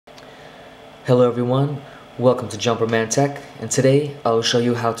Hello everyone, welcome to Jumperman Tech, and today I will show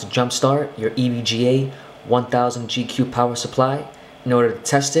you how to jumpstart your EVGA 1000 GQ power supply in order to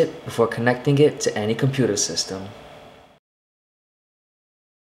test it before connecting it to any computer system.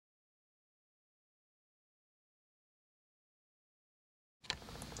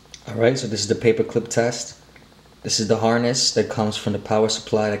 Alright, so this is the paperclip test. This is the harness that comes from the power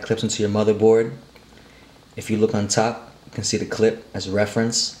supply that clips into your motherboard. If you look on top, you can see the clip as a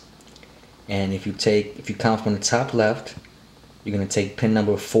reference. And if you count from the top left, you're going to take pin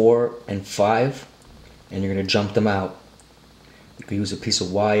number 4 and 5 and you're going to jump them out. You could use a piece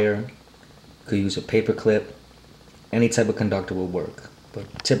of wire, you could use a paper clip, any type of conductor will work.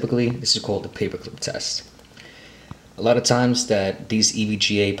 But typically this is called the paperclip test. A lot of times that these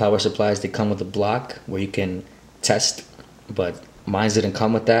EVGA power supplies, they come with a block where you can test, but mine didn't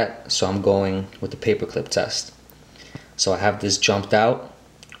come with that, so I'm going with the paperclip test. So I have this jumped out.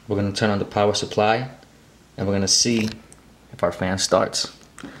 We're going to turn on the power supply and we're going to see if our fan starts.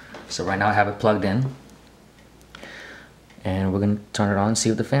 So right now I have it plugged in and we're going to turn it on and see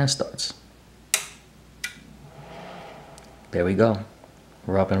if the fan starts. There we go.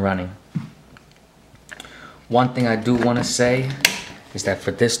 We're up and running. One thing I do want to say is that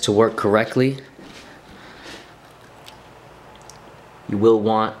for this to work correctly, you will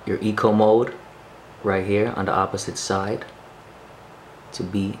want your eco mode right here on the opposite side to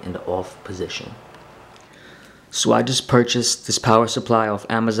be in the off position. So I just purchased this power supply off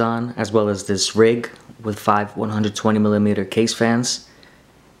Amazon, as well as this rig with 5 120mm case fans,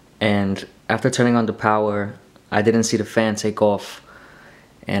 and after turning on the power I didn't see the fan take off,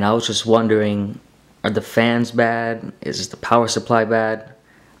 and I was just wondering, are the fans bad? Is the power supply bad?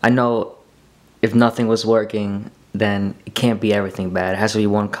 I know if nothing was working, then it can't be everything bad. It has to be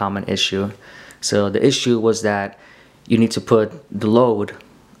one common issue. So the issue was that you need to put the load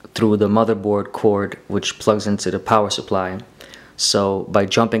through the motherboard cord, which plugs into the power supply. So by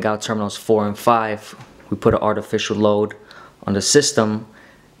jumping out terminals 4 and 5, we put an artificial load on the system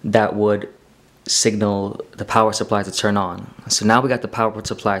that would signal the power supply to turn on. So now we got the power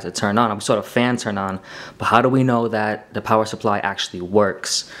supply to turn on. We saw the fan turn on, but how do we know that the power supply actually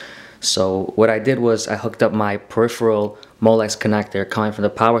works? So what I did was I hooked up my peripheral Molex connector coming from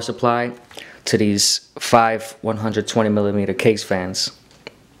the power supply to these 5 120mm case fans.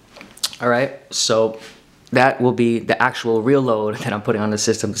 Alright, so that will be the actual real load that I'm putting on the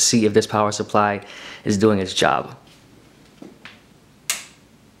system to see if this power supply is doing its job.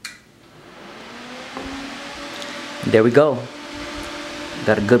 There we go.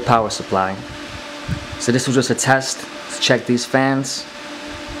 Got a good power supply. So this was just a test to check these fans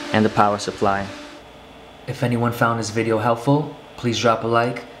and the power supply. If anyone found this video helpful, please drop a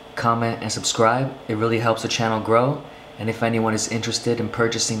like, comment, and subscribe. It really helps the channel grow. And if anyone is interested in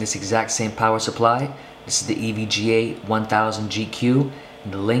purchasing this exact same power supply, this is the EVGA 1000 GQ,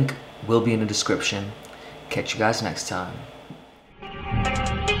 and the link will be in the description. Catch you guys next time.